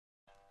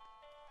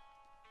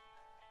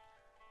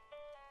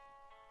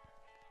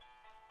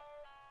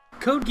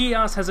Code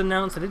Geass has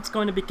announced that it's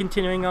going to be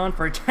continuing on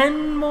for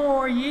 10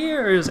 more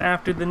years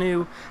after the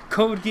new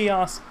Code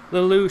Geass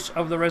Lelouch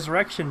of the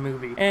Resurrection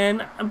movie.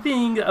 And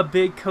being a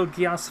big Code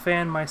Geass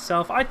fan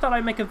myself, I thought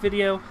I'd make a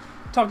video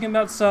talking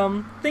about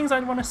some things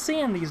I'd want to see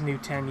in these new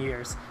 10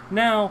 years.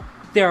 Now,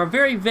 they are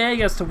very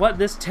vague as to what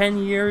this 10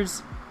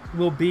 years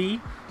will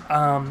be.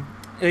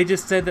 They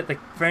just said that the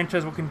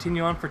franchise will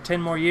continue on for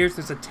 10 more years.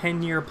 There's a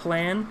 10-year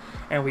plan,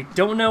 and we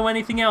don't know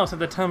anything else at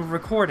the time of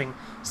recording.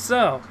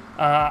 So,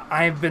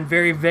 I've been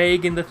very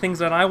vague in the things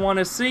that I want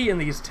to see in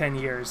these 10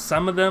 years.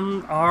 Some of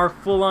them are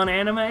full-on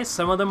anime,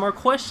 some of them are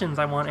questions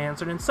I want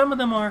answered, and some of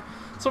them are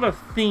sort of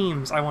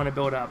themes I want to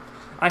build up.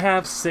 I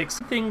have 6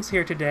 things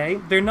here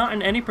today. They're not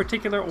in any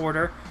particular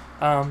order,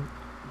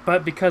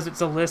 but because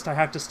it's a list, I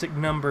have to stick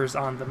numbers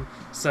on them,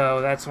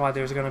 so that's why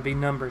there's going to be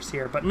numbers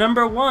here. But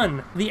number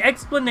 1, the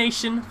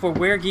explanation for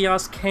where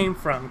Geass came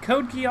from.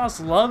 Code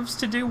Geass loves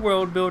to do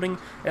world building.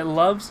 It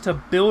loves to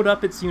build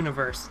up its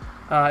universe.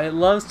 It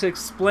loves to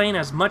explain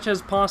as much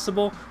as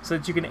possible so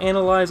that you can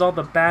analyze all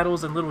the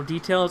battles and little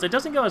details. It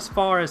doesn't go as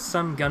far as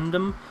some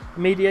Gundam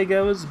media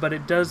goes, but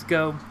it does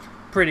go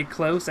pretty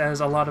close, as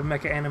a lot of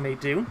mecha anime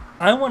do.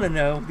 I want to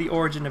know the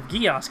origin of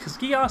Geass, because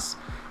Geass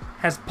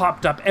has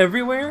popped up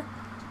everywhere,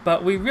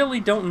 but we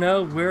really don't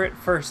know where it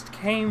first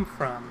came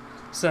from.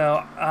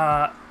 So,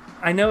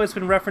 I know it's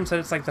been referenced that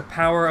it's like the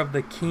power of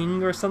the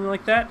king or something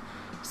like that.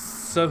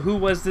 So who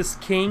was this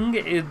king?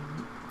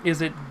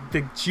 Is it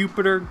the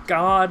Jupiter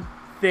god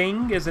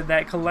thing? Is it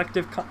that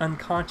collective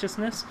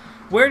unconsciousness?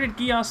 Where did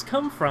Geass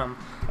come from?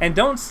 And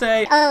don't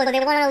say, oh, they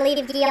want to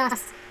leave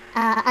Geass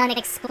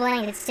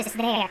unexplained, it's just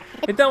there.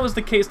 If that was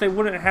the case, they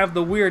wouldn't have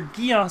the weird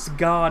Geass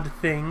god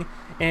thing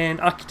and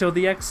Akito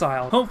the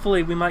Exile.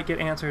 Hopefully we might get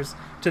answers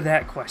to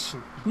that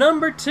question.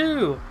 Number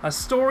 2, a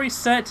story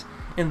set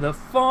in the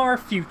far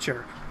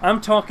future. I'm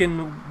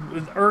talking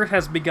Earth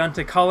has begun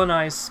to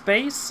colonize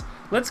space.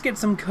 Let's get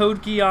some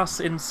Code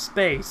Geass in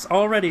space.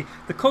 Already,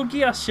 the Code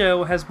Geass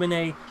show has been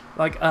a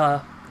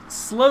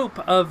slope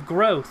of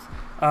growth,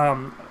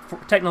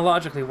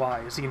 technologically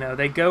wise. You know,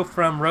 they go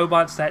from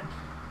robots that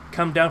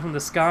come down from the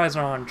skies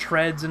are on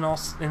treads and all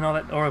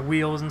that, or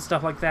wheels and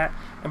stuff like that,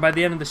 and by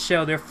the end of the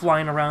show they're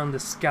flying around the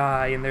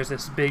sky and there's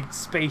this big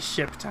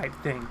spaceship type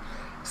thing.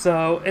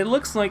 So it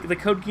looks like the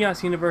Code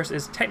Geass universe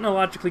is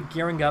technologically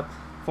gearing up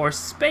for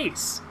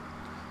space.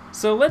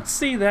 So let's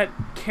see that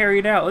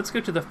carried out. Let's go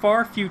to the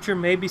far future.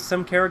 Maybe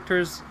some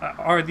characters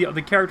are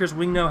the characters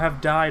we know have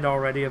died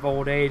already of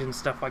old age and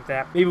stuff like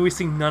that. Maybe we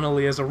see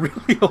Nunnally as a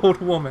really old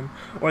woman,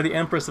 or the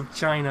Empress of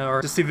China,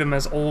 or just see them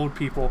as old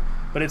people.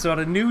 But it's about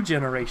a new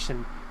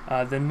generation,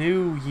 the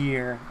new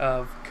year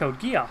of Code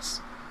Geass.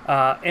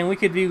 And we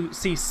could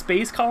see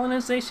space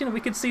colonization.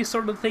 We could see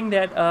sort of the thing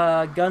that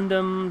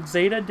Gundam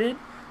Zeta did,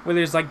 where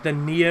there's like the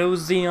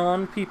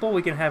Neo-Zeon people.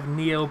 We can have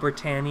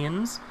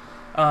Neo-Britannians.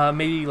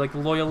 Maybe like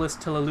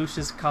loyalists to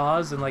Lelouch's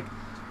cause, and like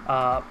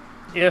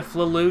if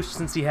Lelouch,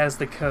 since he has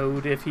the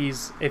code, if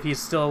he's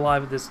still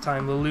alive at this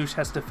time, Lelouch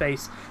has to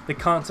face the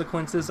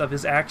consequences of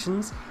his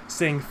actions,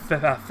 seeing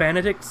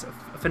fanatics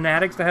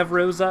that have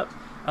rose up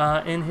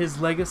in his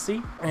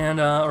legacy. And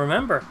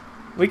remember,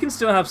 we can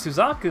still have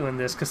Suzaku in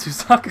this, because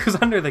Suzaku's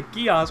under the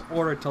Geass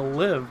order to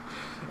live,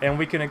 and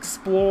we can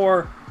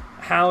explore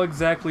how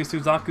exactly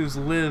Suzaku's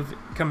live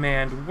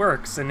command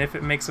works, and if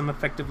it makes him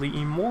effectively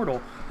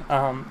immortal.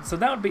 So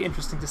that would be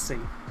interesting to see.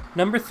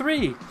 Number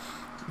 3,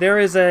 there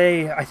is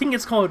I think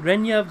it's called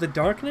Renya of the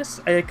Darkness,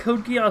 a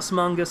Code Geass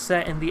manga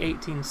set in the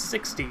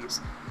 1860s,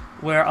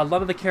 where a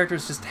lot of the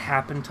characters just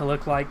happen to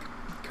look like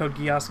Code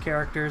Geass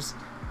characters,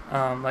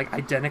 like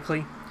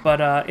identically.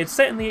 But it's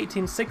set in the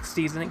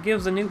 1860s, and it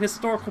gives a new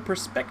historical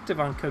perspective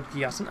on Code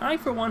Geass. And I,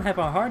 for one, have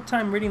a hard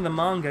time reading the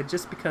manga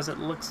just because it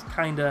looks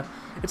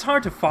it's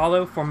hard to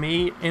follow for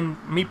me. And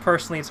me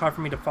personally, it's hard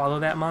for me to follow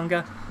that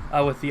manga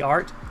with the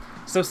art.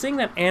 So seeing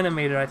that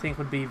animated, I think,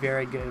 would be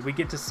very good. We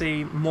get to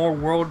see more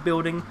world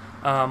building,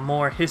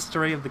 more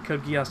history of the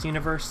Code Geass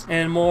universe,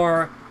 and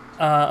more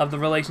of the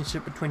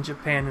relationship between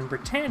Japan and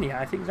Britannia.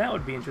 I think that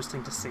would be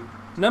interesting to see.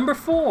 Number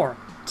 4,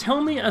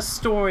 tell me a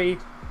story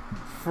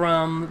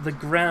from the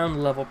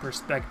ground level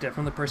perspective,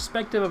 from the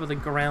perspective of the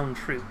ground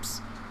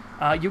troops.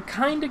 You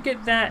kind of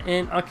get that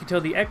in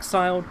Akito the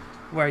Exiled,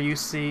 where you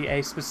see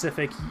a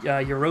specific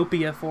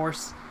Europia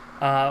force,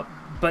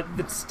 but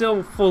it's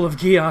still full of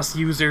Geass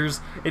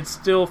users, it's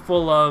still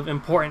full of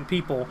important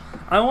people.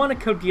 I want a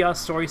Code Geass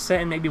story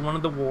set in maybe one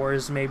of the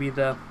wars, maybe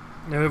there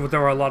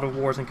are a lot of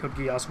wars in Code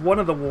Geass, one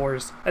of the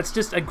wars that's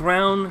just a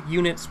ground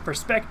unit's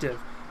perspective,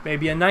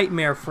 maybe a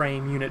Nightmare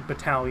Frame unit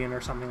battalion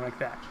or something like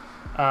that.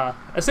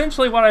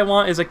 Essentially what I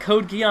want is a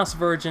Code Geass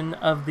version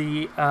of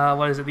the,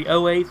 the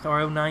 08th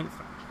or 09th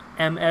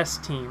MS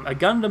team, a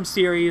Gundam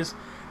series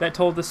that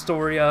told the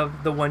story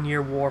of the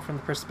 1-year war from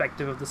the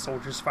perspective of the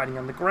soldiers fighting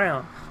on the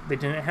ground. They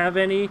didn't have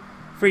any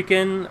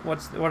freaking,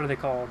 what are they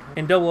called?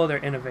 In Double O, they're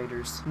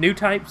innovators. New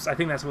types, I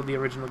think that's what the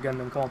original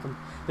Gundam called them.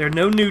 There are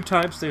no new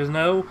types,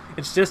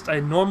 it's just a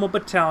normal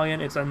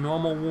battalion, it's a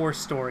normal war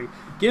story.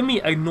 Give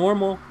me a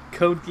normal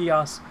Code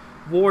Geass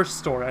war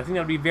story. I think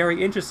that would be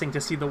very interesting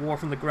to see the war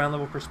from the ground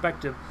level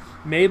perspective.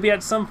 Maybe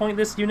at some point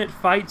this unit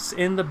fights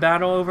in the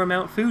battle over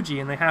Mount Fuji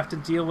and they have to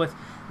deal with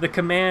the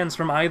commands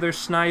from either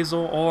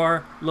Schneisel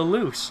or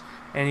Lelouch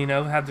and, you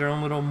know, have their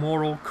own little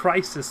moral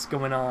crisis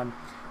going on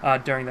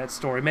during that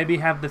story. Maybe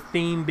have the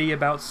theme be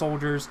about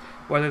soldiers,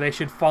 whether they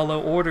should follow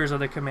orders of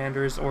their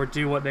commanders or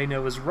do what they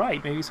know is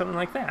right. Maybe something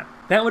like that.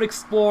 That would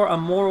explore a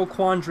moral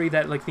quandary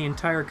that, like, the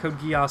entire Code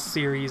Geass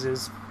series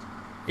is...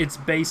 it's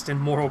based in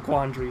moral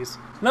quandaries.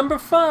 Number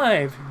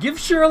 5, give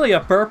Shirley a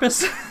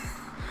purpose.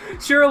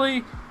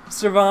 Shirley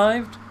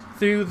survived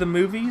through the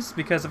movies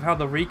because of how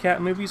the recap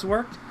movies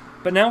worked,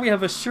 but now we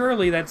have a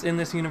Shirley that's in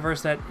this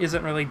universe that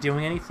isn't really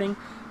doing anything.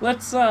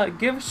 Let's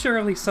give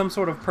Shirley some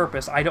sort of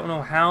purpose. I don't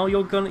know how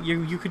you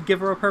could give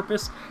her a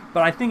purpose,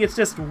 but I think it's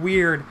just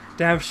weird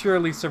to have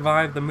Shirley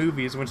survive the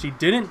movies when she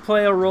didn't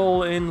play a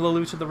role in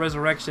Lelouch of the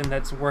Resurrection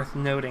that's worth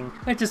noting.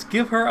 Like, just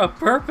give her a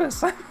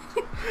purpose.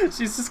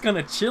 She's just kind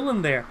of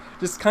chilling there,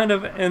 just kind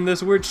of in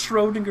this weird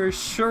Schrödinger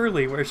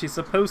Shirley where she's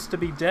supposed to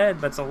be dead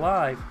but's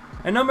alive.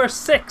 And number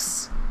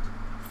 6,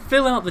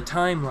 fill out the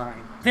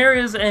timeline. There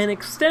is an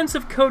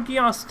extensive Code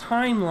Geass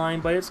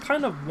timeline, but it's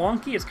kind of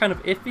wonky, it's kind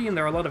of iffy, and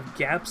there are a lot of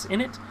gaps in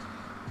it.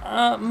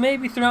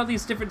 Maybe throughout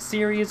these different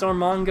series or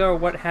manga or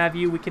what have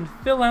you, we can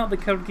fill out the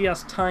Code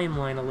Geass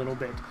timeline a little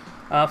bit.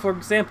 For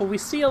example, we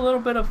see a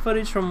little bit of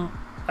footage from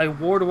a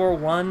World War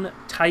I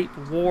type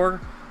war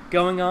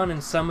going on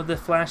in some of the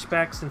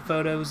flashbacks and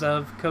photos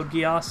of Code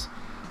Geass.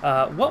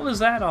 What was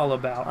that all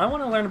about? I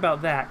want to learn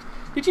about that.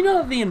 Did you know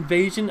that the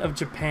invasion of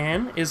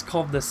Japan is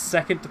called the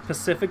Second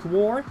Pacific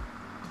War?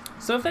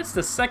 So if that's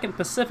the Second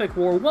Pacific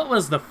War, what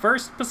was the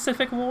First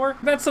Pacific War?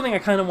 That's something I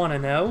kind of want to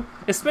know.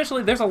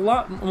 Especially, there's a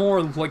lot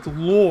more like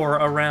lore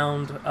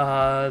around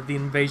the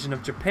invasion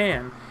of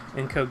Japan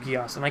in Code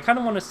Geass, and I kind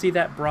of want to see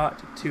that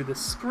brought to the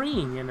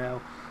screen, you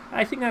know.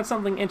 I think that's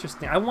something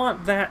interesting. I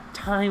want that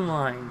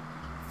timeline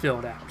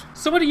filled out.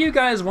 So what do you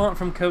guys want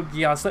from Code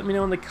Geass? Let me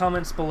know in the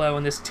comments below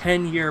in this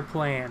 10-year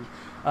plan.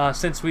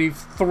 Since we've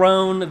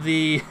thrown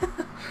the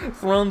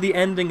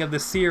ending of the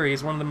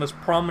series, one of the most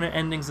prominent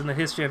endings in the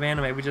history of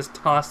anime, we just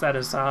toss that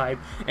aside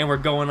and we're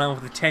going on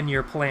with a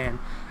 10-year plan.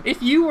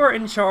 If you were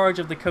in charge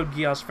of the Code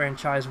Geass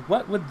franchise,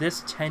 what would this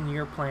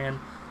 10-year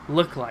plan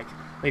look like?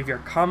 Leave your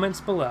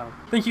comments below.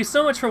 Thank you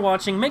so much for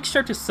watching. Make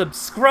sure to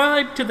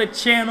subscribe to the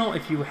channel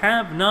if you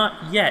have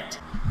not yet.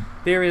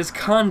 There is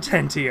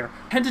content here.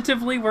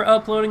 Tentatively, we're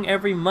uploading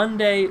every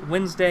Monday,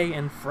 Wednesday,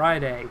 and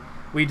Friday.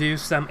 We do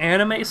some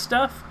anime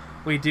stuff.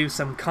 We do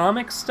some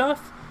comic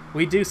stuff.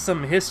 We do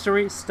some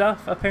history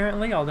stuff,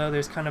 apparently, although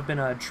there's kind of been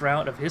a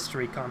drought of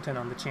history content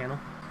on the channel.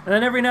 And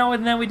then every now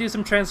and then we do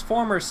some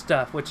Transformers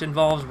stuff, which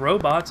involves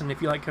robots, and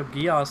if you like Code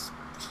Geass,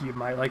 you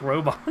might like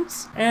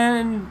robots.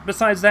 And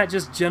besides that,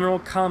 just general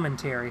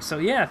commentary. So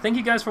yeah, thank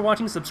you guys for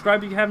watching.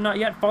 Subscribe if you have not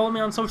yet. Follow me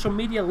on social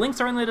media.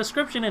 Links are in the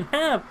description, and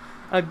have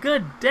a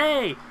good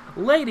day,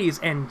 ladies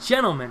and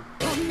gentlemen.